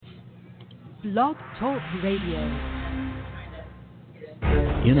Blog Talk Radio.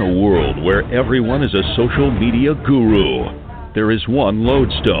 In a world where everyone is a social media guru, there is one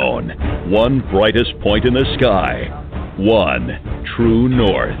lodestone, one brightest point in the sky, one true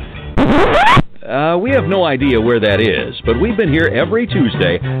north. We have no idea where that is, but we've been here every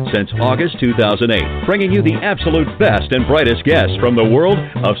Tuesday since August 2008, bringing you the absolute best and brightest guests from the world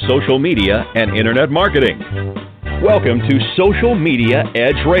of social media and internet marketing. Welcome to Social Media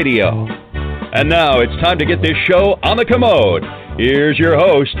Edge Radio. And now it's time to get this show on the commode. Here's your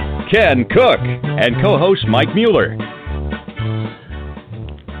host, Ken Cook, and co-host Mike Mueller.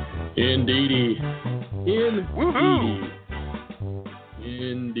 Indeedy.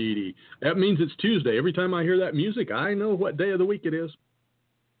 That means it's Tuesday. Every time I hear that music, I know what day of the week it is.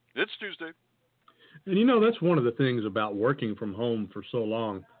 It's Tuesday. And you know, that's one of the things about working from home for so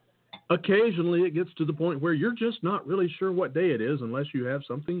long. Occasionally it gets to the point where you're just not really sure what day it is unless you have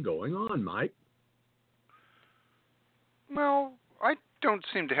something going on, Mike. Well, I don't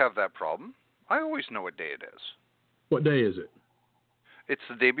seem to have that problem. I always know what day it is. What day is it? It's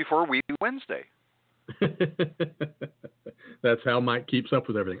the day before Wednesday. That's how Mike keeps up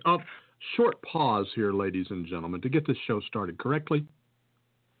with everything. Short pause here, ladies and gentlemen, to get this show started correctly.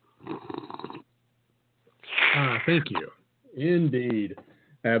 Thank you. Indeed.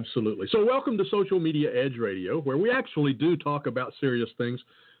 Absolutely. So welcome to Social Media Edge Radio, where we actually do talk about serious things,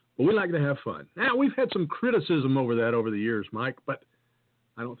 but we like to have fun. Now, we've had some criticism over that over the years, Mike, but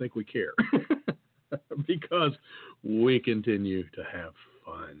I don't think we care because we continue to have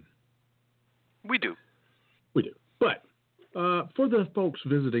fun. We do. We do. But for the folks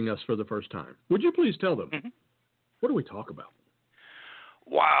visiting us for the first time, would you please tell them, what do we talk about?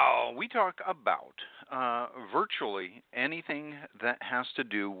 Wow. We talk about virtually anything that has to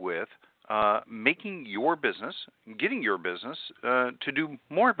do with making your business, getting your business to do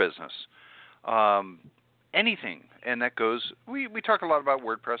more business. Anything. And that goes, we talk a lot about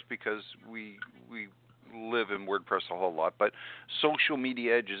WordPress because we live in WordPress a whole lot, but Social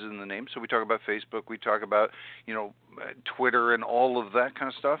Media Edge is in the name. So we talk about Facebook, we talk about, Twitter and all of that kind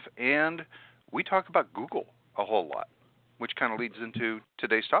of stuff. And we talk about Google a whole lot, which kind of leads into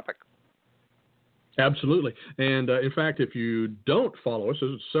today's topic. Absolutely. And in fact, if you don't follow us,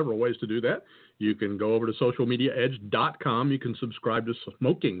 there's several ways to do that. You can go over to socialmediaedge.com. You can subscribe to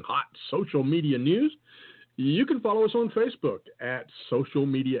Smoking Hot Social Media News. You can follow us on Facebook at Social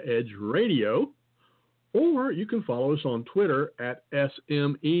Media Edge Radio, or you can follow us on Twitter at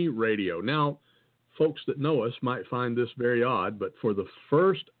SME Radio. Now, folks that know us might find this very odd, but for the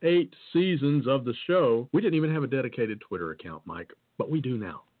first 8 seasons of the show, we didn't even have a dedicated Twitter account, Mike, but we do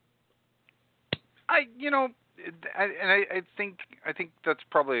now. I think that's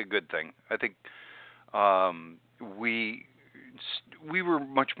probably a good thing. I think we were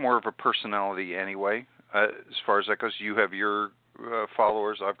much more of a personality anyway, as far as that goes. You have your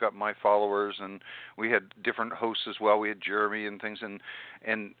followers, I've got my followers, and we had different hosts as well. We had Jeremy and things, and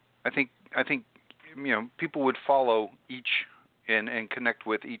I think people would follow each and connect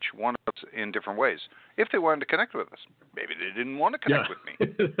with each one of us in different ways. If they wanted to connect with us, maybe they didn't want to connect with me.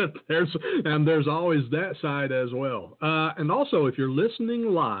 there's always that side as well. And also, if you're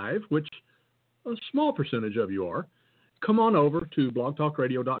listening live, which a small percentage of you are, come on over to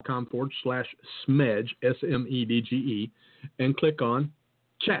blogtalkradio.com/SMEDGE, SMEDGE, and click on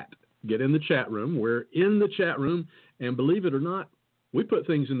chat. Get in the chat room. We're in the chat room, and believe it or not, we put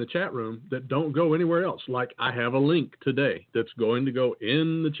things in the chat room that don't go anywhere else. Like I have a link today that's going to go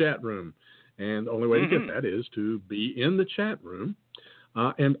in the chat room. And the only way to get that is to be in the chat room.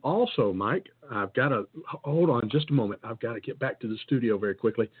 And also, Mike, I've got to – hold on just a moment. I've got to get back to the studio very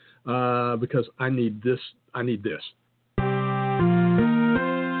quickly because I need this.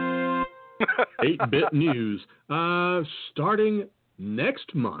 8-bit news. Starting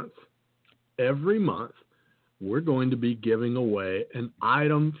next month, every month, we're going to be giving away an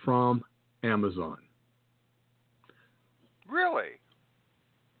item from Amazon. Really?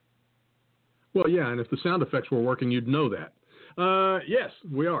 Well, yeah, and if the sound effects were working, you'd know that. Yes,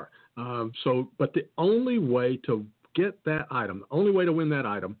 we are. But the only way to get that item, the only way to win that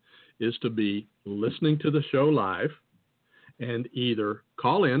item is to be listening to the show live and either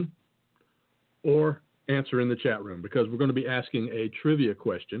call in or answer in the chat room, because we're going to be asking a trivia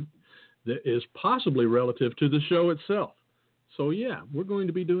question that is possibly relative to the show itself. So, yeah, we're going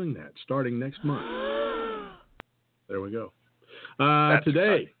to be doing that starting next month. There we go.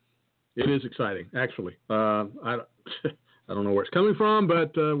 Today, exciting. It is exciting, actually. I don't know where it's coming from,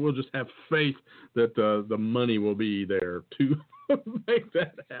 but we'll just have faith that the money will be there to make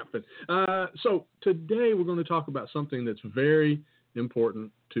that happen. So today we're going to talk about something that's very,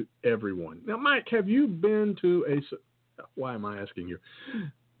 important to everyone. Now, Mike, have you been to why am I asking you?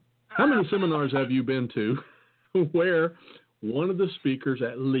 How many seminars have you been to where one of the speakers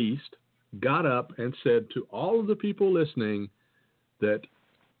at least got up and said to all of the people listening that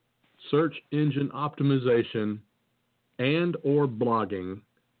search engine optimization and or blogging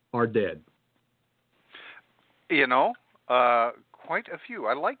are dead? Quite a few.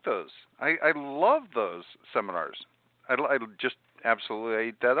 I like those. I love those seminars. I just absolutely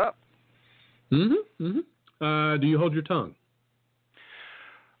ate that up. Mm-hmm. Mm-hmm. Do you hold your tongue?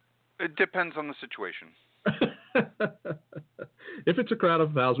 It depends on the situation. If it's a crowd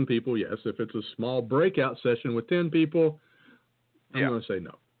of 1,000 people, yes. If it's a small breakout session with 10 people, I'm going to say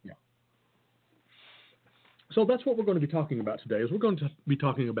no. Yeah. So that's what we're going to be talking about today. Is we're going to be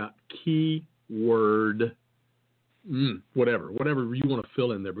talking about keyword, whatever you want to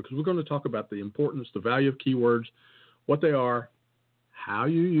fill in there, because we're going to talk about the importance, the value of keywords, what they are, how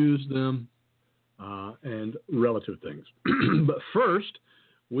you use them, and relative things. But first,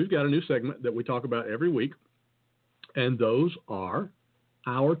 we've got a new segment that we talk about every week, and those are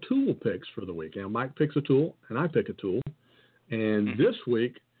our tool picks for the week. Now, Mike picks a tool, and I pick a tool. And this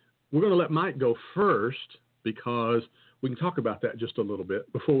week, we're going to let Mike go first because we can talk about that just a little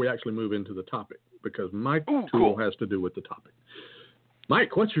bit before we actually move into the topic, because my tool has to do with the topic.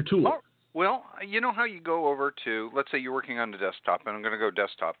 Mike, what's your tool? Oh, well, you know how you go over to, let's say you're working on the desktop, and I'm going to go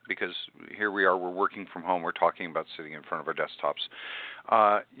desktop because here we are, we're working from home, we're talking about sitting in front of our desktops.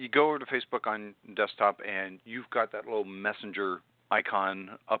 You go over to Facebook on desktop, and you've got that little messenger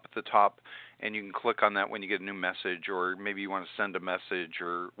icon up at the top, and you can click on that when you get a new message, or maybe you want to send a message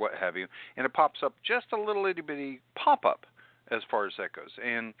or what have you, and it pops up just a little itty-bitty pop-up as far as that goes.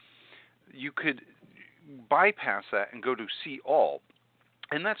 And you could bypass that and go to see all,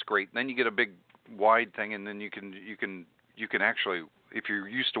 and that's great. Then you get a big wide thing, and then you can actually, if you're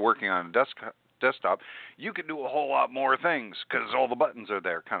used to working on a desktop, you can do a whole lot more things because all the buttons are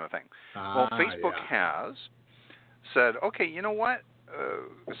there, kind of thing. Well, Facebook has said, okay, you know what?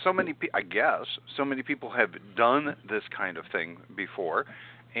 So many people have done this kind of thing before,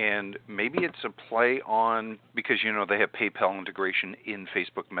 and maybe it's a play on, because they have PayPal integration in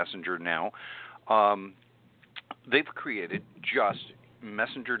Facebook Messenger now. They've created just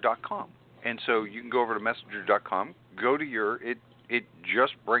messenger.com, and so you can go over to messenger.com, go to it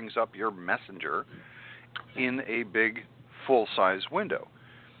just brings up your messenger in a big full-size window,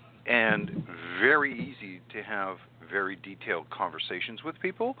 and very easy to have very detailed conversations with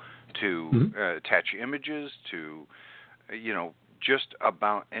people, to attach images, to just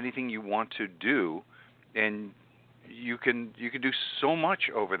about anything you want to do, and you can do so much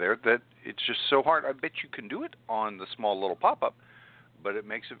over there that it's just so hard. I bet you can do it on the small little pop-up, but it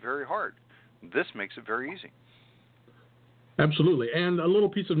makes it very hard. This makes it very easy. Absolutely. And a little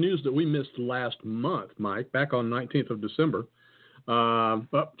piece of news that we missed last month, Mike, back on 19th of December.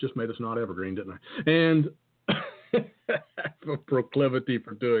 Just made us not evergreen, didn't I? And I have a proclivity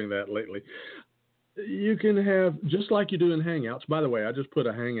for doing that lately. You can have, just like you do in Hangouts. By the way, I just put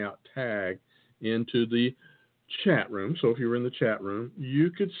a Hangout tag into the chat room. So if you were in the chat room, you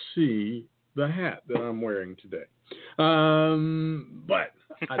could see the hat that I'm wearing today. But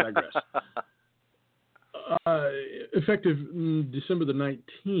I digress. Effective December the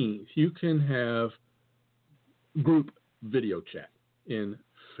 19th, you can have group video chat in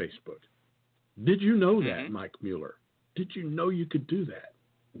Facebook. Did you know that, Mike Mueller? Did you know you could do that?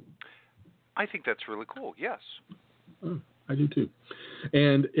 I think that's really cool, yes. Oh, I do too.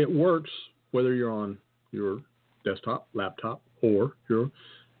 And it works whether you're on your desktop, laptop, or your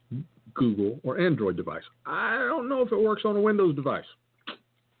Google or Android device. I don't know if it works on a Windows device.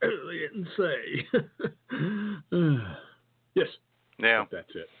 They didn't say. Yes. Yeah.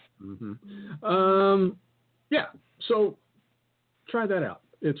 That's it. Yeah. So try that out.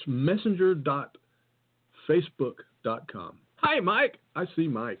 It's messenger.facebook.com. Hi, Mike. I see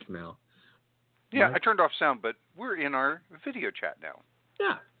Mike now. Yeah, Mike? I turned off sound, but we're in our video chat now.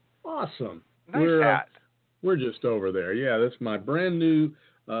 Yeah. Awesome. Nice hat. We're just over there. Yeah, that's my brand new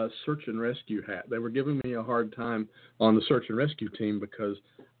search and rescue hat. They were giving me a hard time on the search and rescue team because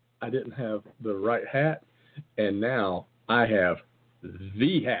I didn't have the right hat, and now I have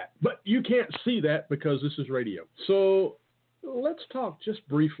the hat. But you can't see that because this is radio. So let's talk just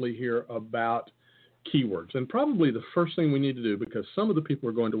briefly here about keywords. And probably the first thing we need to do, because some of the people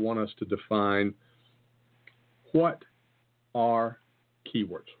are going to want us to define what are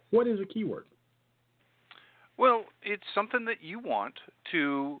keywords. What is a keyword? Well, it's something that you want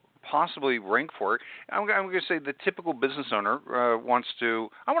to possibly rank for it. I'm going to say the typical business owner wants to.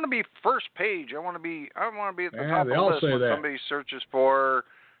 I want to be first page. I want to be at the top of the list when somebody searches for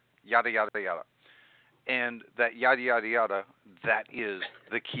yada yada yada. And that yada yada yada, that is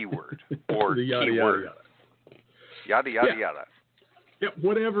the keyword or the yada, keyword. Yada yada yada yada. Yep,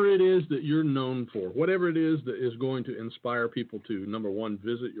 whatever it is that you're known for, whatever it is that is going to inspire people to, number one,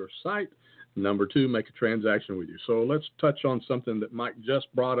 visit your site. Number two, make a transaction with you. So let's touch on something that Mike just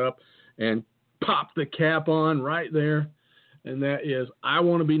brought up and pop the cap on right there. And that is, I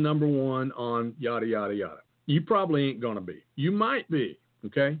want to be number one on yada, yada, yada. You probably ain't going to be. You might be,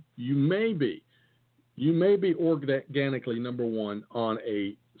 okay? You may be. You may be organically number one on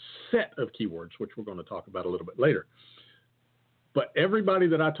a set of keywords, which we're going to talk about a little bit later. But everybody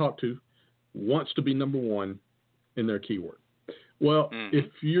that I talk to wants to be number one in their keyword. Well, if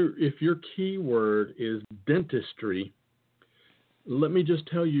your keyword is dentistry, let me just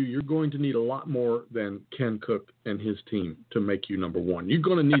tell you, you're going to need a lot more than Ken Cook and his team to make you number one. You're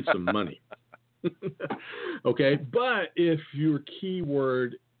going to need some money. Okay, but if your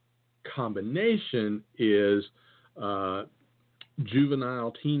keyword combination is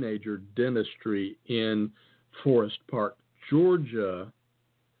juvenile teenager dentistry in Forest Park, Georgia,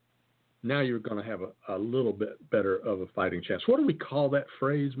 now you're going to have a little bit better of a fighting chance. What do we call that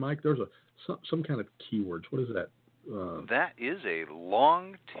phrase, Mike? There's some kind of keywords. What is that? That is a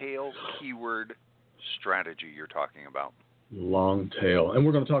long tail keyword strategy you're talking about. Long tail. And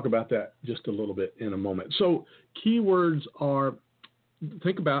we're going to talk about that just a little bit in a moment. So keywords are,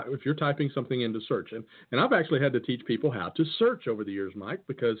 think about if you're typing something into search. And I've actually had to teach people how to search over the years, Mike,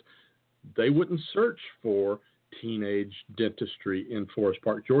 because they wouldn't search for teenage dentistry in Forest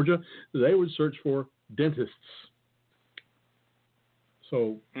Park, Georgia. They would search for dentists.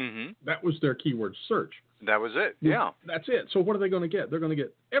 So that was their keyword search. That was it, yeah. That's it. So what are they going to get? They're going to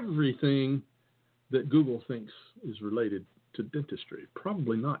get everything that Google thinks is related to dentistry.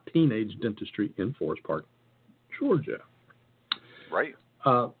 Probably not teenage dentistry in Forest Park, Georgia. Right.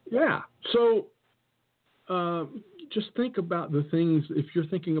 Yeah. So just think about the things, if you're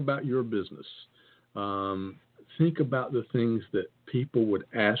thinking about your business, think about the things that people would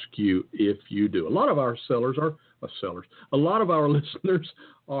ask you if you do. A lot of our a lot of our listeners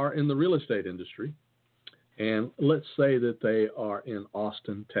are in the real estate industry. And let's say that they are in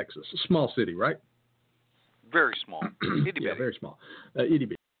Austin, Texas, a small city, right? Very small. Itty-bitty. Yeah, very small.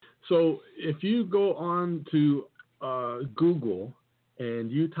 Itty-bitty. So if you go on to Google and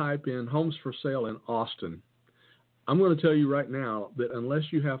you type in homes for sale in Austin, I'm going to tell you right now that unless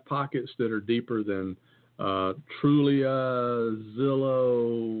you have pockets that are deeper than Trulia,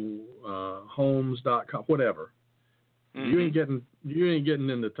 Zillow, Homes.com, whatever, you ain't getting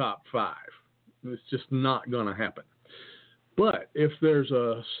in the top 5. It's just not going to happen. But if there's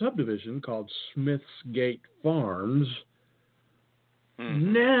a subdivision called Smith's Gate Farms,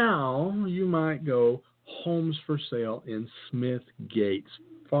 now you might go homes for sale in Smith Gates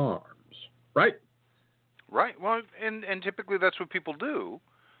Farms, right? Right. Well, and typically that's what people do.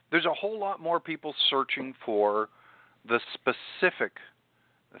 There's a whole lot more people searching for the specific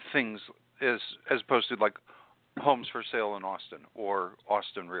things as opposed to like homes for sale in Austin or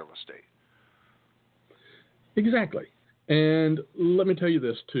Austin real estate. Exactly. And let me tell you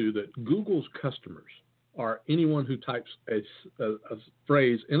this, too, that Google's customers are anyone who types a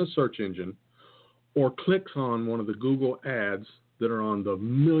phrase in a search engine or clicks on one of the Google ads that are on the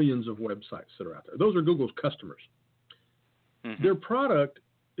millions of websites that are out there. Those are Google's customers. Their product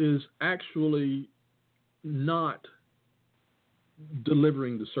is actually not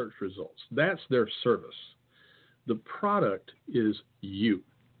delivering the search results. That's their service. The product is you.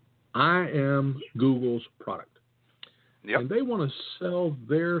 I am Google's product. Yep. And they want to sell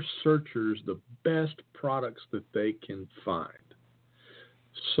their searchers the best products that they can find.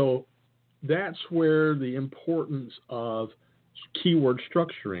 So that's where the importance of keyword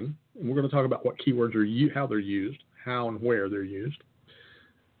structuring, and we're going to talk about what keywords are, how they're used, how and where they're used.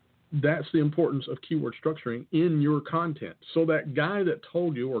 That's the importance of keyword structuring in your content. So that guy that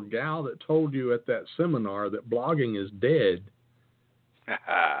told you or gal that told you at that seminar that blogging is dead,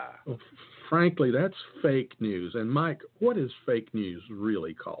 well, frankly, that's fake news. And Mike, what is fake news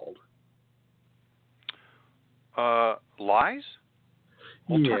really called? Lies?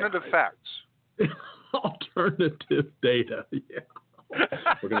 Alternative facts. Alternative data, yeah.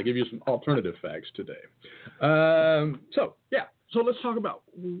 We're going to give you some alternative facts today. So let's talk about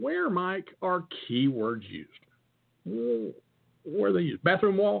where, Mike, are keywords used? Where are they used?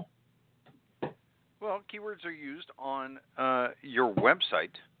 Bathroom wall? Well, keywords are used on your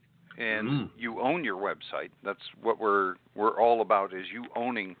website and you own your website. That's what we're all about, is you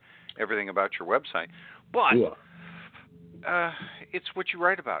owning everything about your website. But it's what you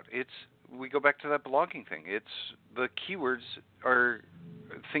write about. We go back to that blogging thing. It's the keywords are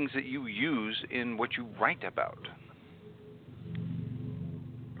things that you use in what you write about.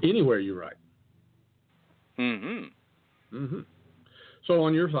 Anywhere you write. So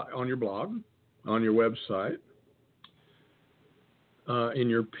on your blog, on your website, in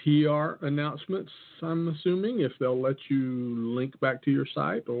your PR announcements, I'm assuming, if they'll let you link back to your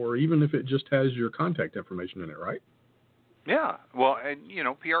site, or even if it just has your contact information in it, right? Yeah. Well, and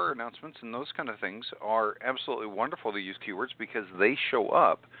PR announcements and those kind of things are absolutely wonderful to use keywords because they show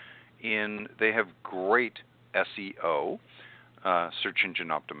up they have great SEO, search engine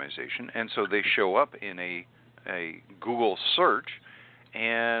optimization, and so they show up in a Google search.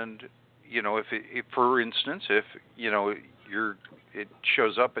 And if for instance, if it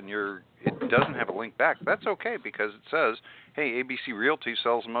shows up and it doesn't have a link back, that's okay, because it says, hey, ABC Realty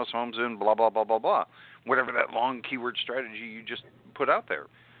sells the most homes in blah blah blah blah blah, whatever that long keyword strategy you just put out there,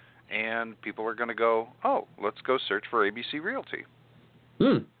 and people are going to go, oh, let's go search for ABC Realty.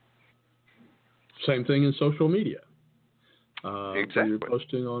 Same thing in social media. Exactly. So you're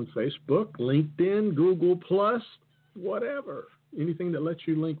posting on Facebook, LinkedIn, Google Plus, whatever, anything that lets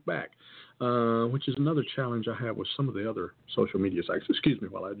you link back, which is another challenge I have with some of the other social media sites. Excuse me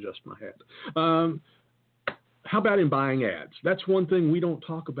while I adjust my hat. How about in buying ads? That's one thing we don't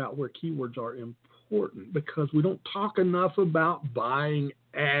talk about, where keywords are important, because we don't talk enough about buying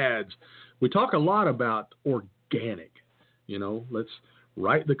ads. We talk a lot about organic. Let's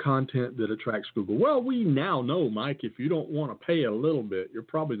write the content that attracts Google. Well, we now know, Mike, if you don't want to pay a little bit, you're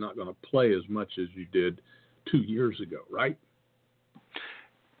probably not going to play as much as you did 2 years ago, right?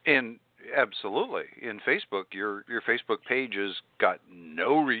 And absolutely. In Facebook, your Facebook page has got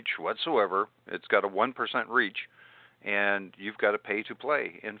no reach whatsoever. It's got a 1% reach, and you've got to pay to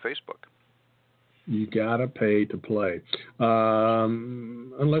play in Facebook. You got to pay to play,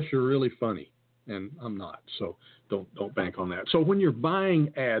 unless you're really funny, and I'm not, so don't bank on that. So when you're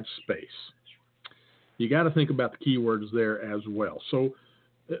buying ad space, you got to think about the keywords there as well. So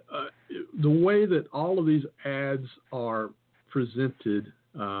the way that all of these ads are presented,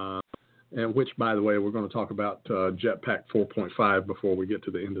 and which, by the way, we're going to talk about Jetpack 4.5 before we get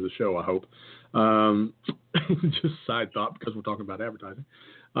to the end of the show, I hope. Just side thought, because we're talking about advertising.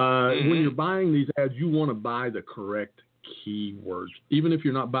 When you're buying these ads, you want to buy the correct keywords. Even if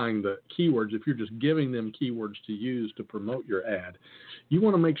you're not buying the keywords, if you're just giving them keywords to use to promote your ad, you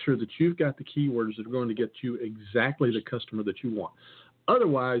want to make sure that you've got the keywords that are going to get you exactly the customer that you want.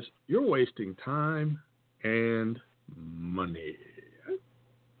 Otherwise, you're wasting time and money.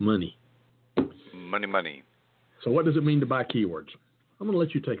 Money. So what does it mean to buy keywords? I'm going to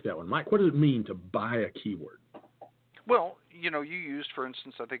let you take that one. Mike, what does it mean to buy a keyword? Well, you used, for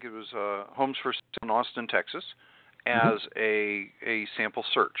instance, I think it was homes for sale in Austin, Texas, as a sample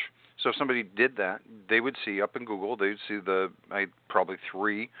search. So if somebody did that, they would see up in Google, they would see probably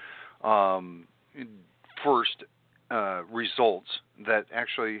 3 first results that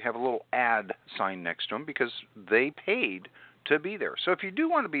actually have a little ad sign next to them, because they paid to be there. So if you do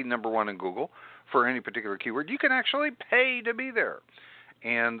want to be number 1 in Google for any particular keyword, you can actually pay to be there.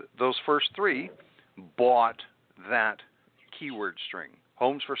 And those first 3 bought that keyword string.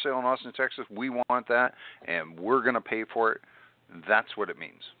 Homes for sale in Austin, Texas, we want that, and we're going to pay for it. That's what it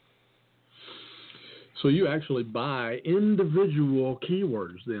means. So you actually buy individual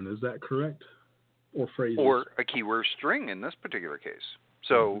keywords then, is that correct? Or phrases? Or a keyword string in this particular case.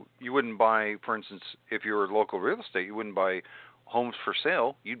 So you wouldn't buy, for instance, if you were local real estate, you wouldn't buy homes for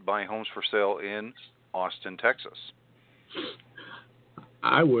sale. You'd buy homes for sale in Austin, Texas.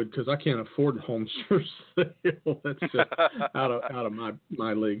 I would, because I can't afford homes for sale. That's out of my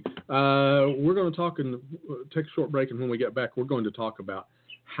league. We're going to talk and take a short break, and when we get back, we're going to talk about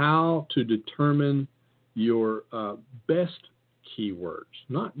how to determine your best keywords.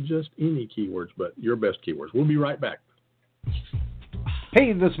 Not just any keywords, but your best keywords. We'll be right back.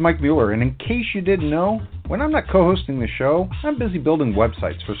 Hey, this is Mike Mueller, and in case you didn't know, when I'm not co-hosting the show, I'm busy building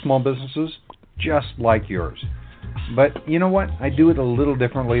websites for small businesses just like yours. But you know what? I do it a little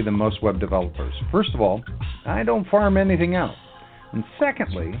differently than most web developers. First of all, I don't farm anything out. And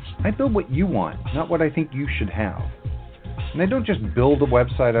secondly, I build what you want, not what I think you should have. And I don't just build a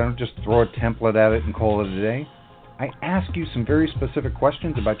website, I don't just throw a template at it and call it a day. I ask you some very specific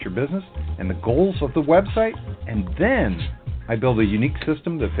questions about your business and the goals of the website, and then I build a unique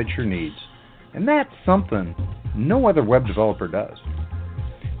system that fits your needs. And that's something no other web developer does.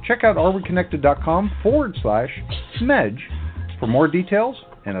 Check out areWeConnected.com/smedge for more details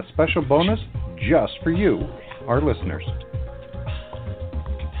and a special bonus just for you, our listeners.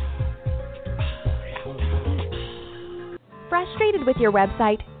 Frustrated with your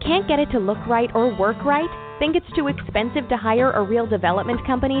website? Can't get it to look right or work right? Think it's too expensive to hire a real development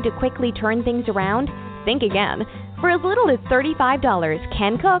company to quickly turn things around? Think again. For as little as $35,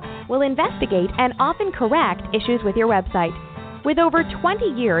 Ken Cook will investigate and often correct issues with your website. With over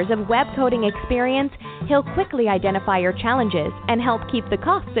 20 years of web coding experience, he'll quickly identify your challenges and help keep the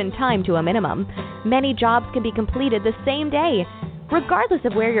costs and time to a minimum. Many jobs can be completed the same day. Regardless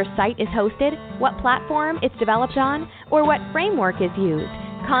of where your site is hosted, what platform it's developed on, or what framework is used,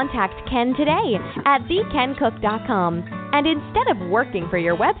 contact Ken today at thekencook.com. And instead of working for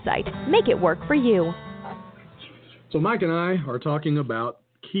your website, make it work for you. So Mike and I are talking about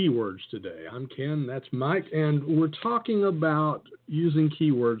keywords today. I'm Ken, that's Mike, and we're talking about using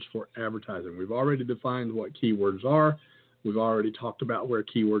keywords for advertising. We've already defined what keywords are. We've already talked about where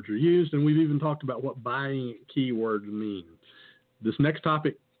keywords are used, and we've even talked about what buying keywords mean. This next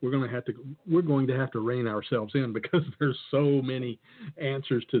topic, we're going to have to rein ourselves in because there's so many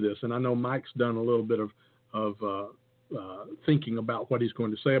answers to this. And I know Mike's done a little bit of thinking about what he's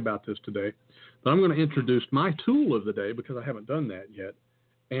going to say about this today. But I'm going to introduce my tool of the day because I haven't done that yet,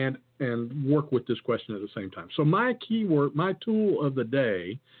 and work with this question at the same time. So my tool of the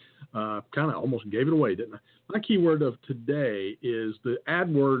day, kind of almost gave it away, didn't I? My keyword of today is the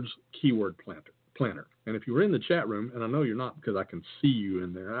AdWords keyword planner. And if you were in the chat room, and I know you're not because I can see you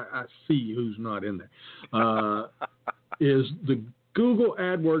in there, I see who's not in there, is the Google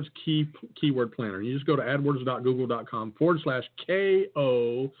AdWords keyword planner. And you just go to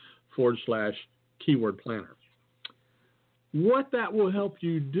adwords.google.com/KO/keyword planner. What that will help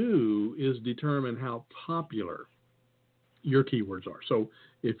you do is determine how popular your keywords are. So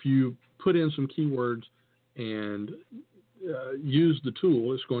if you put in some keywords and use the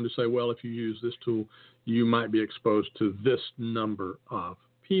tool, it's going to say, well, if you use this tool, you might be exposed to this number of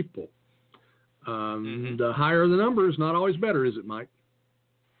people. The higher the number is not always better, is it, Mike?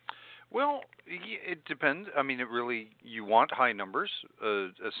 Well, it depends. I mean, you want high numbers,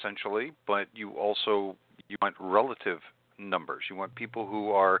 essentially, but you want relative numbers. You want people who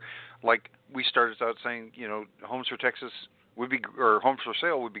are, like we started out saying, homes for Texas homes for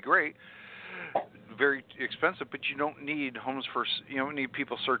sale would be great. Very expensive, but you don't need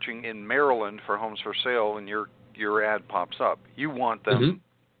people searching in Maryland for homes for sale and your ad pops up. You want them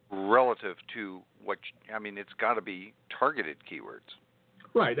relative to it's got to be targeted keywords.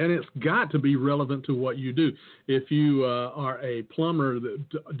 Right, and it's got to be relevant to what you do. If you are a plumber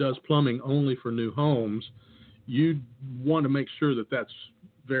that does plumbing only for new homes, you want to make sure that that's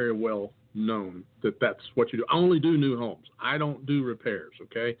very well known, that that's what you do. I only do new homes. I don't do repairs,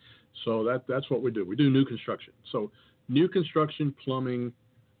 okay? So that's what we do. We do new construction. So new construction, plumbing,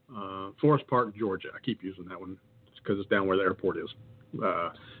 Forest Park, Georgia. I keep using that one because it's down where the airport is.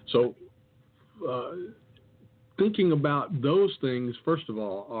 Thinking about those things, first of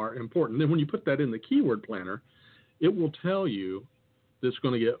all, are important. Then when you put that in the keyword planner, it will tell you that it's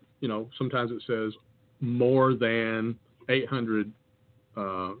going to get, sometimes it says more than 800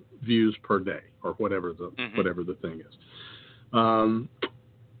 views per day or whatever the thing is.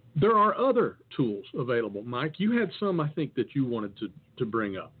 There are other tools available. Mike, you had some, I think, that you wanted to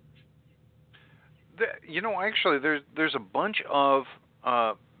bring up. Actually, there's a bunch of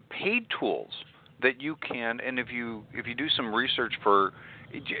paid tools that you can, and if you do some research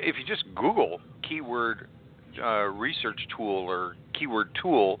if you just Google keyword research tool or keyword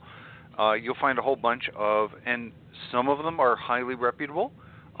tool, you'll find a whole bunch of, and some of them are highly reputable.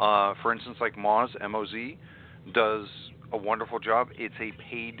 For instance, like Moz, M-O-Z, does a wonderful job. It's a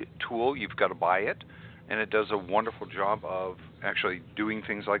paid tool. You've got to buy it, and it does a wonderful job of actually doing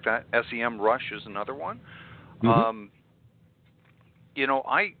things like that. SEMrush is another one. One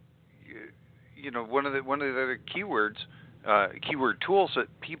of the other keyword tools that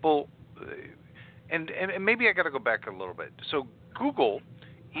people, and maybe I got to go back a little bit. So Google,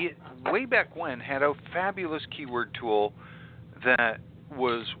 way back when, had a fabulous keyword tool that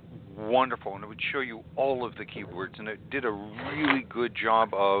was wonderful, and it would show you all of the keywords, and it did a really good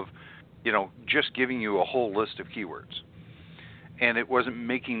job of, just giving you a whole list of keywords. And it wasn't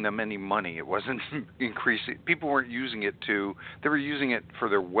making them any money. It wasn't increasing. People weren't using it they were using it for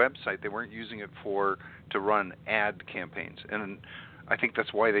their website. They weren't using it to run ad campaigns. And I think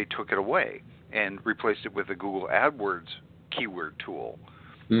that's why they took it away and replaced it with the Google AdWords keyword tool,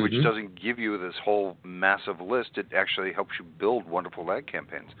 which doesn't give you this whole massive list. It actually helps you build wonderful ad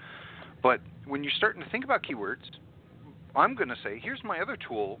campaigns. But when you're starting to think about keywords, I'm going to say, here's my other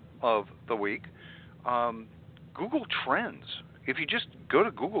tool of the week. Google Trends if you just go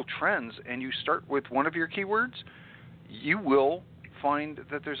to Google Trends and you start with one of your keywords, you will find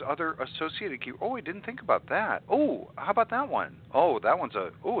that there's other associated keywords. Oh, I didn't think about that. Oh, how about that one? Oh,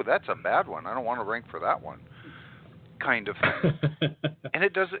 that's a bad one. I don't want to rank for that one. Kind of thing. And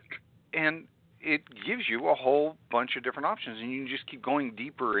it does it, and it gives you a whole bunch of different options, and you can just keep going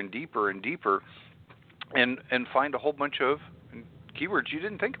deeper and deeper and deeper, and find a whole bunch of keywords you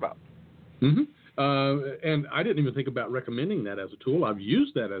didn't think about. Mm-hmm. And I didn't even think about recommending that as a tool. I've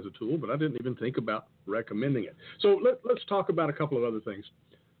used that as a tool, but I didn't even think about recommending it. So let's talk about a couple of other things,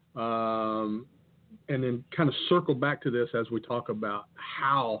 and then kind of circle back to this as we talk about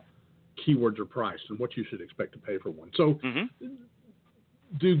how keywords are priced and what you should expect to pay for one. So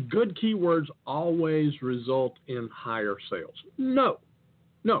do good keywords always result in higher sales? No.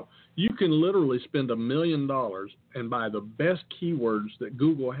 You can literally spend $1 million and buy the best keywords that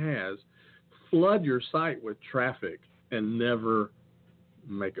Google has, flood your site with traffic, and never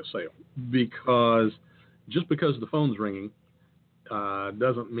make a sale. Because just because the phone's ringing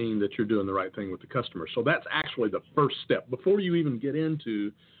doesn't mean that you're doing the right thing with the customer. So that's actually the first step. Before you even get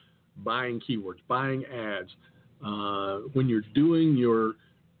into buying keywords, buying ads, when you're doing your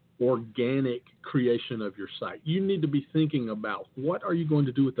organic creation of your site, you need to be thinking about what are you going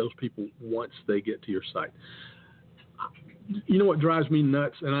to do with those people once they get to your site. You know what drives me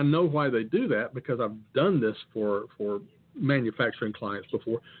nuts, and I know why they do that because I've done this for manufacturing clients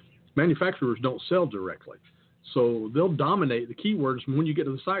before. Manufacturers don't sell directly, so they'll dominate the keywords, and when you get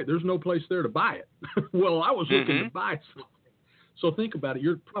to the site, there's no place there to buy it. Well, I was looking to buy something. So think about it.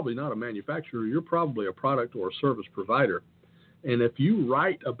 You're probably not a manufacturer. You're probably a product or a service provider. And if you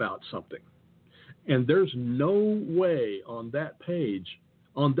write about something and there's no way on that page,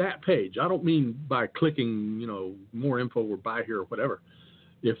 I don't mean by clicking, more info or buy here or whatever.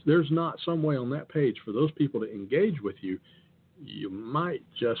 If there's not some way on that page for those people to engage with you, you might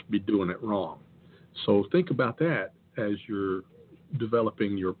just be doing it wrong. So think about that as you're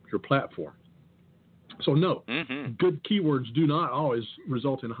developing your platform. So no, good keywords do not always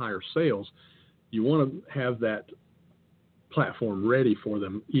result in higher sales. You want to have that platform ready for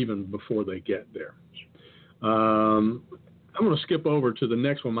them even before they get there. I'm going to skip over to the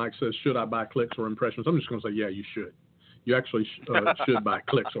next one. Mike says, should I buy clicks or impressions? I'm just going to say, yeah, you should. You actually should buy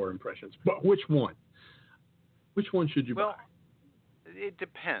clicks or impressions. But which one? Which one should you buy? It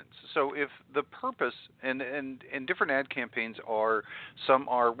depends. So if the purpose and different ad campaigns are, some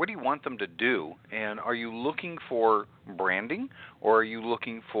are, what do you want them to do? And are you looking for branding, or are you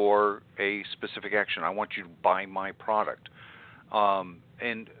looking for a specific action? I want you to buy my product.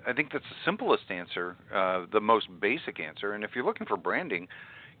 And I think that's the simplest answer, the most basic answer. And if you're looking for branding,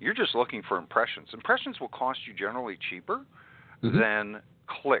 you're just looking for impressions. Impressions will cost you generally cheaper than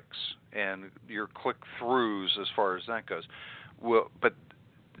clicks and your click-throughs as far as that goes. Well, but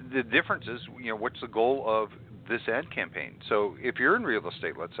the difference is, what's the goal of this ad campaign? So if you're in real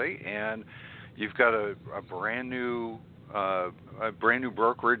estate, let's say, and you've got a brand new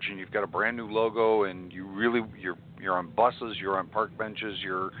brokerage, and you've got a brand new logo, and you're on buses, you're on park benches,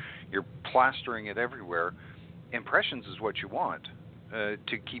 you're plastering it everywhere. Impressions is what you want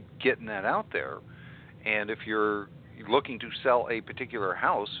to keep getting that out there. And if you're looking to sell a particular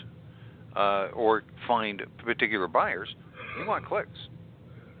house or find particular buyers, you want clicks.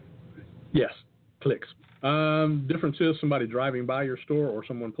 Yes, clicks. Difference is somebody driving by your store or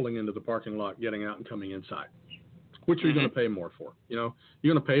someone pulling into the parking lot, getting out and coming inside. Which are you going to pay more for? You're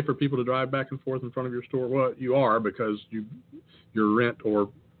going to pay for people to drive back and forth in front of your store? Well, you are, because your rent or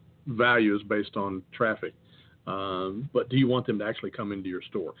value is based on traffic. But do you want them to actually come into your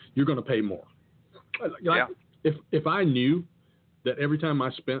store? You're going to pay more. If I knew that every time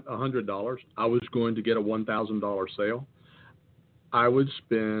I spent $100, I was going to get a $1,000 sale, I would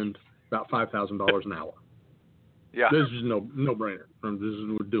spend about $5,000 an hour. Yeah, this is no brainer.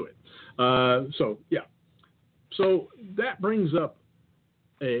 This would do it. So that brings up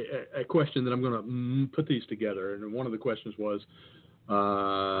a question that I'm going to put these together. And one of the questions was,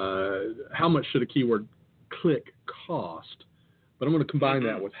 how much should a keyword click cost? But I'm going to combine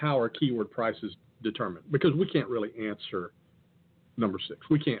that with how are keyword prices determined, because we can't really answer number 6.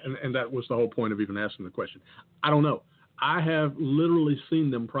 We can't, and that was the whole point of even asking the question. I don't know. I have literally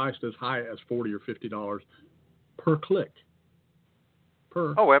seen them priced as high as $40 or $50 per click.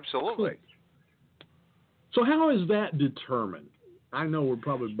 Oh, absolutely. Click. So how is that determined? I know we're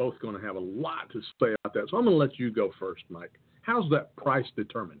probably both going to have a lot to say about that, so I'm going to let you go first, Mike. How's that price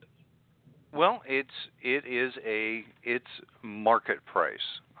determined? Well, it's market price,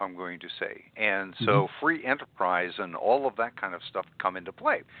 I'm going to say. And so free enterprise and all of that kind of stuff come into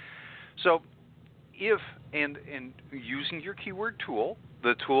play. So if and using your keyword tool,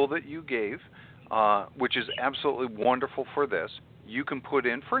 the tool that you gave, which is absolutely wonderful for this, you can put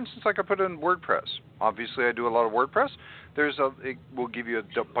in, for instance, like I put in WordPress. Obviously, I do a lot of WordPress. It will give you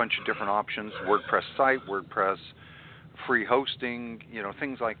a bunch of different options: WordPress site, WordPress free hosting,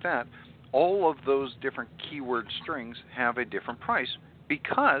 things like that. All of those different keyword strings have a different price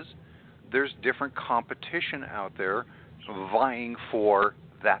because there's different competition out there vying for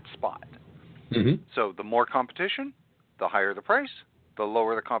that spot. Mm-hmm. So the more competition, the higher the price. The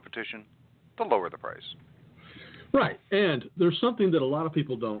lower the competition, the lower the price. Right. And there's something that a lot of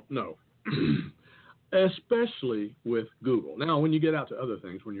people don't know, especially with Google. Now, when you get out to other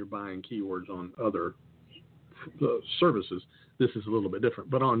things, when you're buying keywords on other services, this is a little bit different.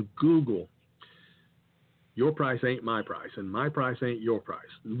 But on Google, your price ain't my price, and my price ain't your price.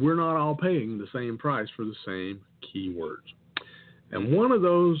 We're not all paying the same price for the same keywords. And one of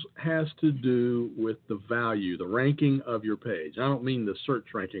those has to do with the value, the ranking of your page. I don't mean the search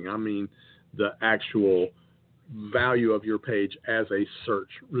ranking. I mean the actual value of your page as a search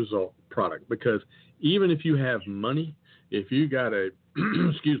result product. Because even if you have money, if you got a,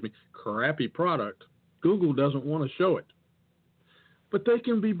 crappy product, Google doesn't want to show it. But they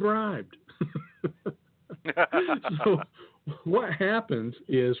can be bribed. So what happens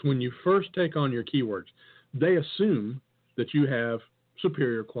is when you first take on your keywords, they assume that you have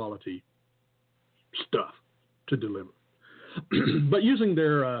superior quality stuff to deliver. But using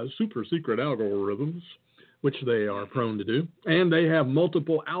their super secret algorithms, which they are prone to do, and they have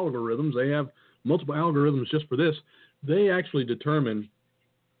multiple algorithms. They have multiple algorithms just for this. They actually determine,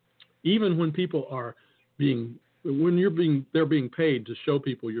 even when people are they're being paid to show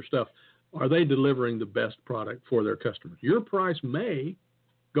people your stuff, are they delivering the best product for their customers? Your price may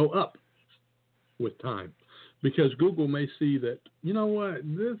go up with time because Google may see that, you know what,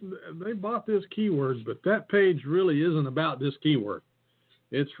 they bought this keyword, but that page really isn't about this keyword.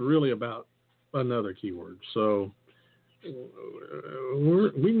 It's really about another keyword. So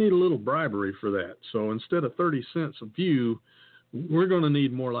we need a little bribery for that. So instead of 30 cents a view, we're going to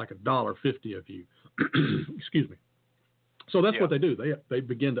need more like $1.50 a view. Excuse me. So that's what they do. They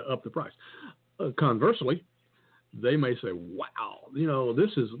begin to up the price. Conversely, they may say, wow, this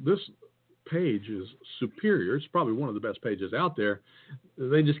page is superior. It's probably one of the best pages out there.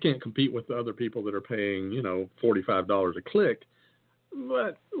 They just can't compete with the other people that are paying, $45 a click.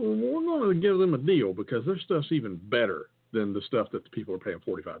 But we're going to give them a deal because their stuff's even better than the stuff that the people are paying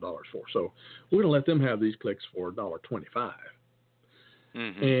 $45 for. So we're going to let them have these clicks for $1.25.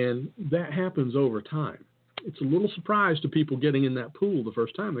 Mm-hmm. And that happens over time. It's a little surprise to people getting in that pool the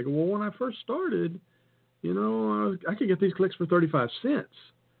first time. They go, well, when I first started, I could get these clicks for 35 cents.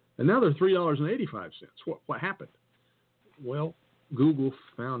 And now they're $3.85. What happened? Well, Google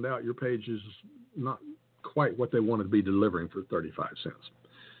found out your page is not quite what they wanted to be delivering for 35 cents.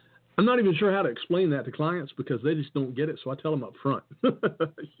 I'm not even sure how to explain that to clients because they just don't get it, so I tell them up front.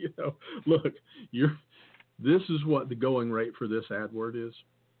 Look, this is what the going rate for this AdWord is.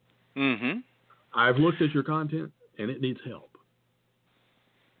 Mm-hmm. I've looked at your content, and it needs help.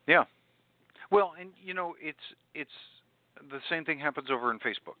 Yeah. Well, and, it's the same thing happens over in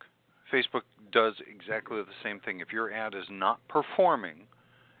Facebook. Facebook does exactly the same thing. If your ad is not performing,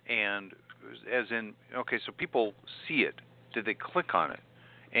 and as in, okay, so people see it. Did they click on it?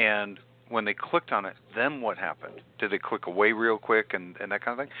 And when they clicked on it, then what happened? Did they click away real quick and that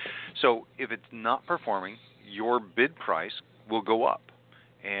kind of thing? So if it's not performing, your bid price will go up.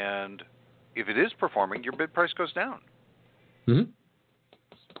 And if it is performing, your bid price goes down. Mm-hmm.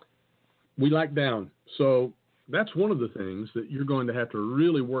 We like down. So that's one of the things that you're going to have to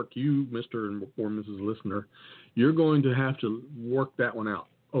really work, you, Mr. or Mrs. Listener, you're going to have to work that one out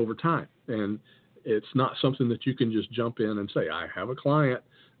over time. And it's not something that you can just jump in and say, I have a client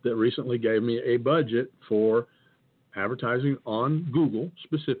that recently gave me a budget for advertising on Google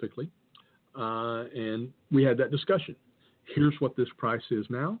specifically, and we had that discussion. Here's what this price is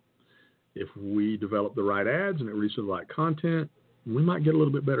now. If we develop the right ads and it reaches the right content, we might get a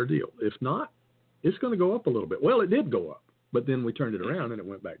little bit better deal. If not, it's going to go up a little bit. Well, it did go up, but then we turned it around and it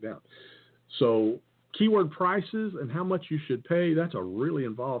went back down. So keyword prices and how much you should pay, that's a really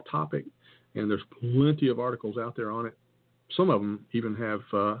involved topic, and there's plenty of articles out there on it. Some of them even have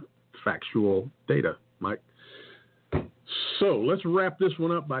factual data, Mike. So let's wrap this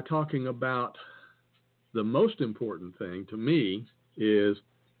one up by talking about the most important thing to me is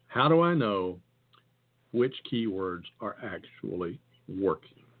how do I know which keywords are actually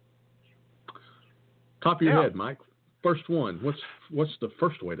working? Top of your head, Mike. First one. What's the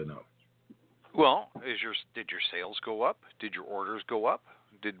first way to know? Well, did your sales go up? Did your orders go up?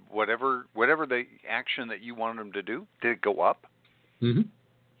 Did whatever the action that you wanted them to do, did it go up? Mm-hmm.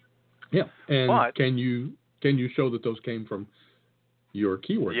 Yeah. And but, can you show that those came from your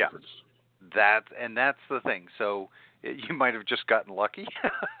keyword efforts? That's the thing. So you might have just gotten lucky.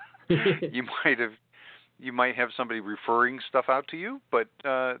 You might have somebody referring stuff out to you, but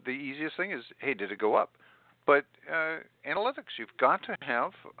the easiest thing is, hey, did it go up? But analytics, you've got to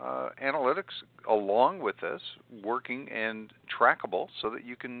have analytics along with this working and trackable so that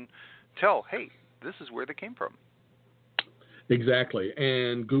you can tell, hey, this is where they came from. Exactly.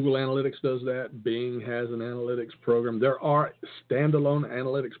 And Google Analytics does that. Bing has an analytics program. There are standalone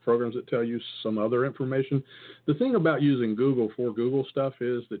analytics programs that tell you some other information. The thing about using Google for Google stuff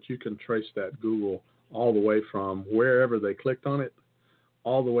is that you can trace that Google all the way from wherever they clicked on it,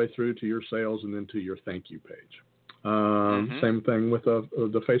 all the way through to your sales and then to your thank you page. Same thing with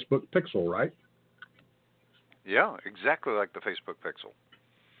the Facebook Pixel, right? Yeah, exactly like the Facebook Pixel.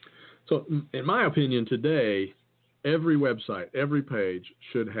 So in my opinion today, every website, every page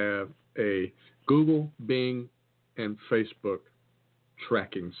should have a Google, Bing, and Facebook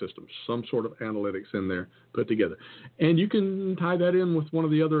tracking system, some sort of analytics in there put together. And you can tie that in with one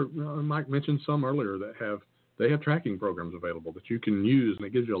of the other, Mike mentioned some earlier that they have tracking programs available that you can use, and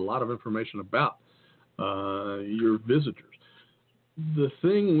it gives you a lot of information about your visitors. The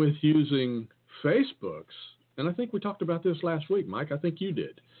thing with using Facebook's, and I think we talked about this last week, Mike, I think you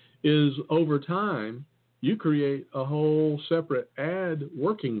did, is over time you create a whole separate ad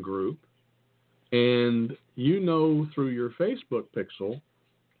working group, and you know through your Facebook pixel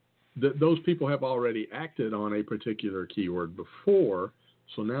that those people have already acted on a particular keyword before,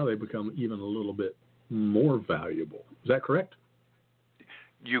 so now they become even a little bit more valuable. Is that correct?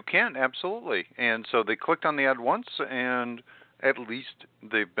 You can, absolutely. And so they clicked on the ad once, and at least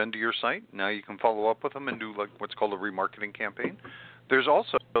they've been to your site. Now you can follow up with them and do like what's called a remarketing campaign. There's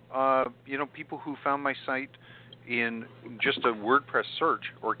also, people who found my site in just a WordPress search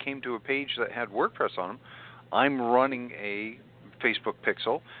or came to a page that had WordPress on them. I'm running a Facebook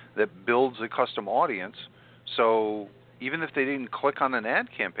pixel that builds a custom audience. So even if they didn't click on an ad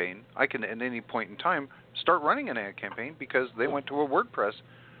campaign, I can at any point in time start running an ad campaign because they went to a WordPress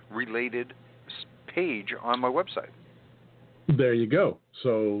related page on my website. There you go.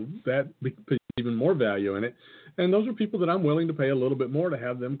 So that puts even more value in it. And those are people that I'm willing to pay a little bit more to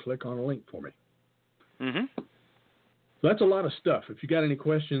have them click on a link for me. Mm-hmm. So that's a lot of stuff. If you got any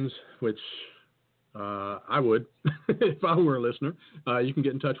questions, which I would if I were a listener, you can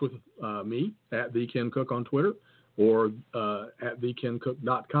get in touch with me at TheKenCook on Twitter or at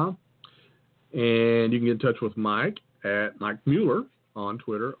TheKenCook.com. And you can get in touch with Mike at Mike Mueller on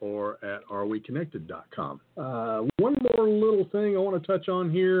Twitter or at areweconnected.com. One more little thing I want to touch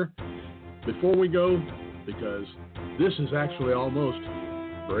on here before we go, because this is actually almost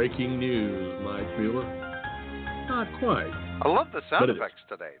breaking news, Mike Mueller. Not quite. I love the sound effects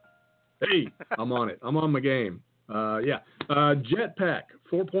today. Hey, I'm on it. I'm on my game. Jetpack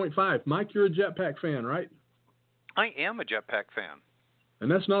 4.5. Mike, you're a Jetpack fan, right? I am a Jetpack fan. And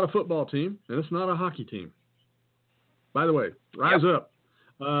that's not a football team, and it's not a hockey team. By the way, rise up.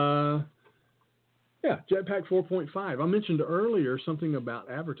 Jetpack 4.5. I mentioned earlier something about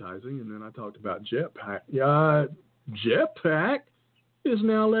advertising, and then I talked about Jetpack. Jetpack is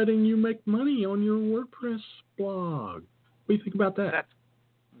now letting you make money on your WordPress blog. What do you think about that?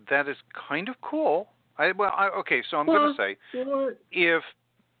 That is kind of cool. So I'm going to say,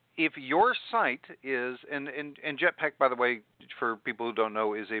 if your site is, and Jetpack, by the way, for people who don't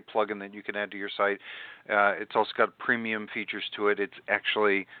know, is a plugin that you can add to your site. It's also got premium features to it. It's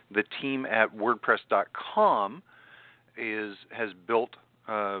actually the team at WordPress.com has built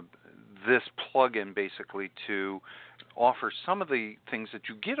this plugin basically to offer some of the things that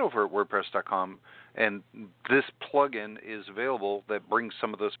you get over at WordPress.com, and this plugin is available that brings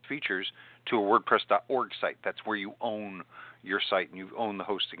some of those features to a WordPress.org site. That's where you own your site and you own the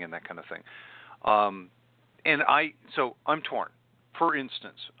hosting and that kind of thing. So I'm torn. For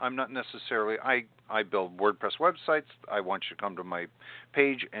instance, I'm not necessarily, I build WordPress websites. I want you to come to my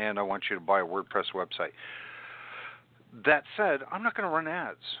page and I want you to buy a WordPress website. That said, I'm not going to run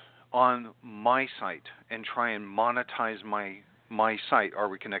ads on my site and try and monetize my site,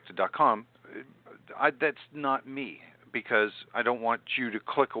 areweconnected.com. That's not me, because I don't want you to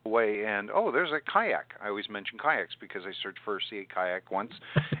click away and, there's a kayak. I always mention kayaks because I searched for a kayak once,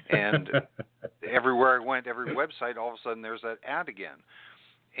 and everywhere I went, every website, all of a sudden there's that ad again.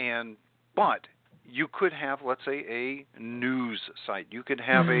 But you could have, let's say, a news site. You could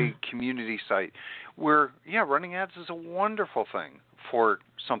have a community site where, running ads is a wonderful thing for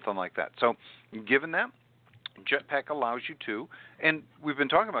something like that. So given that, Jetpack allows you to, and we've been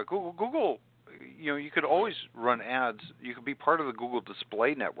talking about Google. Google, you could always run ads. You could be part of the Google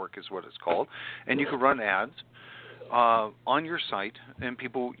Display Network, is what it's called, and you could run ads on your site, and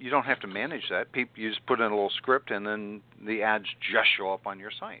you don't have to manage that. You just put in a little script, and then the ads just show up on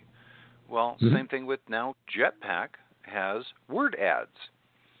your site. Well, same thing with now Jetpack has word ads,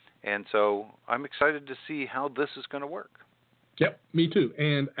 and so I'm excited to see how this is going to work. Yep, me too.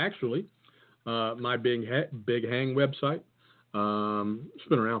 And actually, my Big Hang website, it's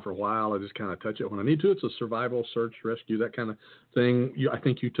been around for a while. I just kind of touch it when I need to. It's a survival, search, rescue, that kind of thing. I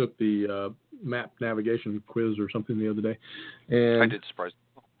think you took the map navigation quiz or something the other day. And I did, surprise.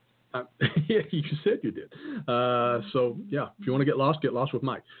 Yeah, you said you did. So, yeah, if you want to get lost with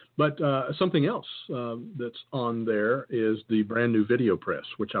Mike. But something else that's on there is the brand new video press,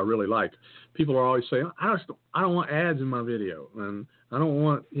 which I really like. People are always saying, I don't want ads in my video, and I don't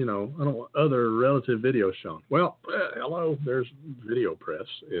want other relative videos shown. Well, hello, there's video press.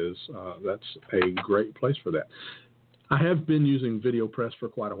 That's a great place for that. I have been using video press for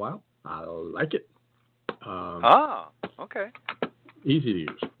quite a while. I like it. Okay. Easy to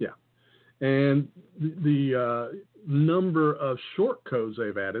use, yeah. And the number of short codes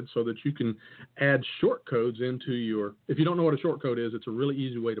they've added so that you can add short codes into your, if you don't know what a short code is, it's a really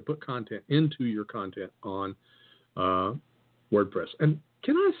easy way to put content into your content on WordPress. And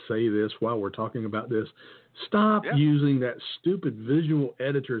can I say this while we're talking about this? Stop using that stupid visual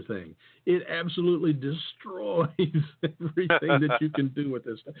editor thing. It absolutely destroys everything that you can do with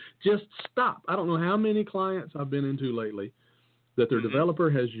this stuff. Just stop. I don't know how many clients I've been into lately that their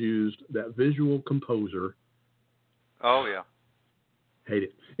developer has used that visual composer. Oh, yeah. Hate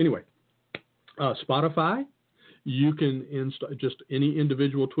it. Anyway, Spotify, you can install just any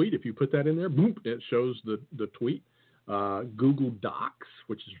individual tweet. If you put that in there, boom, it shows the tweet. Google Docs,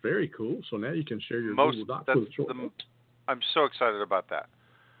 which is very cool. So now you can share your Google Docs with a short note. I'm so excited about that.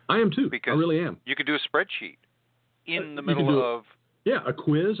 I am too. Because I really am. You could do a spreadsheet in the middle of... Yeah, a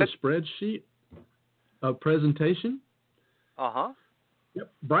quiz, a spreadsheet, a presentation.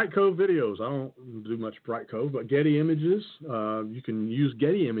 Yep. Brightcove videos. I don't do much Brightcove, but Getty images. You can use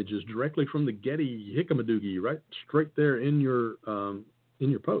Getty images directly from the Getty hickamadoogie, right straight there in your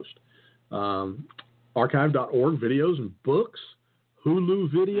post. Archive.org videos and books. Hulu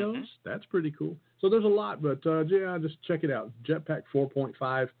videos. That's pretty cool. So there's a lot, but just check it out. Jetpack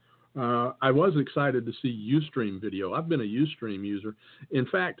 4.5. I was excited to see Ustream video. I've been a Ustream user. In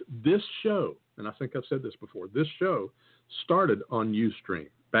fact, this show, and I think I've said this before, this show started on Ustream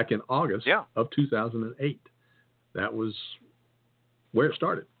back in August of 2008. That was where it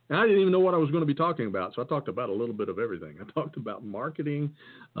started. And I didn't even know what I was going to be talking about, so I talked about a little bit of everything. I talked about marketing,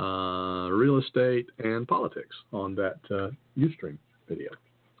 real estate, and politics on that Ustream video.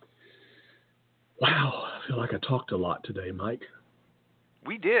 Wow, I feel like I talked a lot today, Mike.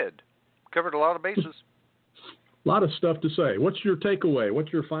 We did. Covered a lot of bases. A lot of stuff to say. What's your takeaway?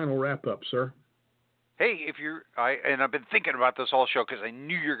 What's your final wrap-up, sir? Hey, and I've been thinking about this all show because I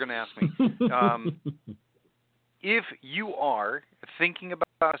knew you were going to ask me. If you are thinking about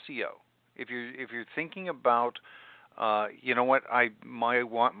SEO, if you're thinking about, I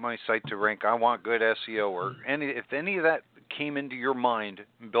want my site to rank, I want good SEO, or if any of that came into your mind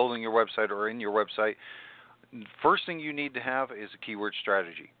building your website or in your website, first thing you need to have is a keyword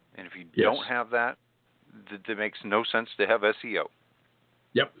strategy. And if you don't have that, it makes no sense to have SEO.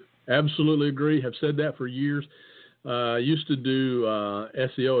 Yep, absolutely agree. Have said that for years. Used to do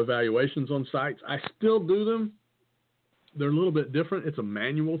SEO evaluations on sites. I still do them. They're a little bit different. It's a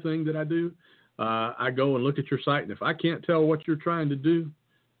manual thing that I do. I go and look at your site, and if I can't tell what you're trying to do,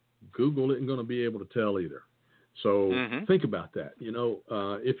 Google isn't going to be able to tell either. So think about that.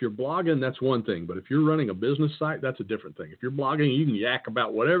 If you're blogging, that's one thing. But if you're running a business site, that's a different thing. If you're blogging, you can yak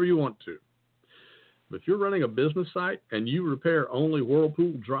about whatever you want to. But if you're running a business site and you repair only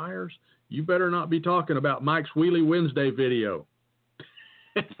Whirlpool dryers, you better not be talking about Mike's Wheelie Wednesday video.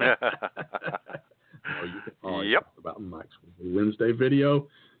 You can always talk about Mike's Wheelie Wednesday video.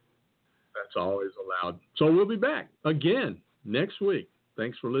 That's always allowed. So we'll be back again next week.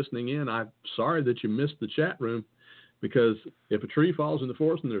 Thanks for listening in. I'm sorry that you missed the chat room, because if a tree falls in the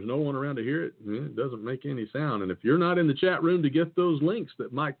forest and there's no one around to hear it, it doesn't make any sound. And if you're not in the chat room to get those links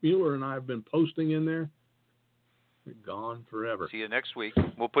that Mike Mueller and I have been posting in there, they're gone forever. See you next week.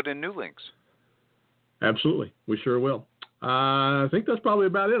 We'll put in new links. Absolutely. We sure will. I think that's probably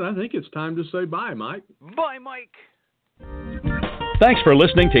about it. I think it's time to say bye, Mike. Bye, Mike. Thanks for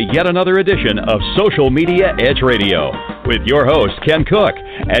listening to yet another edition of Social Media Edge Radio with your host, Ken Cook,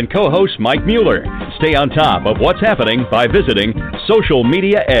 and co-host Mike Mueller. Stay on top of what's happening by visiting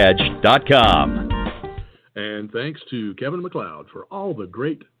socialmediaedge.com. And thanks to Kevin MacLeod for all the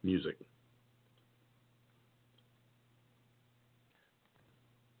great music.